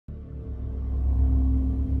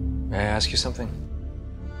May I ask you something?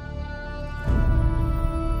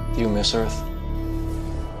 Do you miss Earth?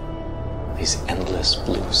 These endless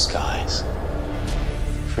blue skies,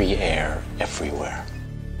 free air everywhere,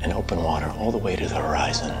 and open water all the way to the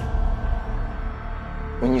horizon.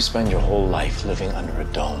 When you spend your whole life living under a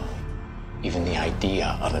dome, even the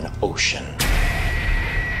idea of an ocean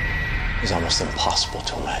is almost impossible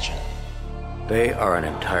to imagine. They are an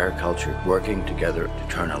entire culture working together to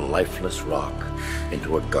turn a lifeless rock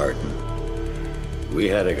into a garden. We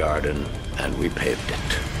had a garden, and we paved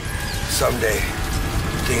it. Someday,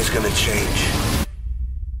 things gonna change.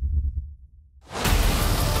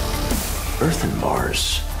 Earth and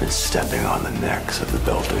Mars have been stepping on the necks of the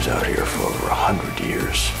builders out here for over 100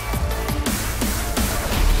 years.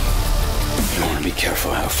 You want to be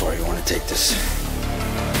careful how far you want to take this.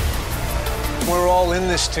 We're all in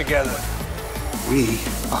this together. We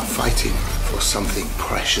are fighting for something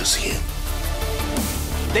precious here.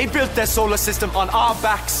 They built their solar system on our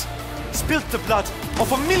backs, spilt the blood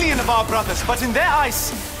of 1 million of our brothers, but in their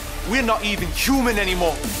eyes, we're not even human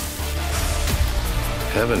anymore.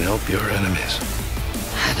 Heaven help your enemies.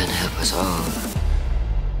 Heaven help us all.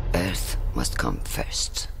 Earth must come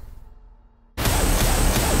first.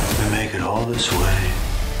 We make it all this way,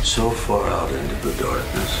 so far out into the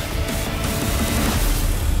darkness.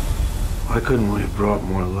 Why couldn't we have brought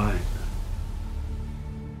more light?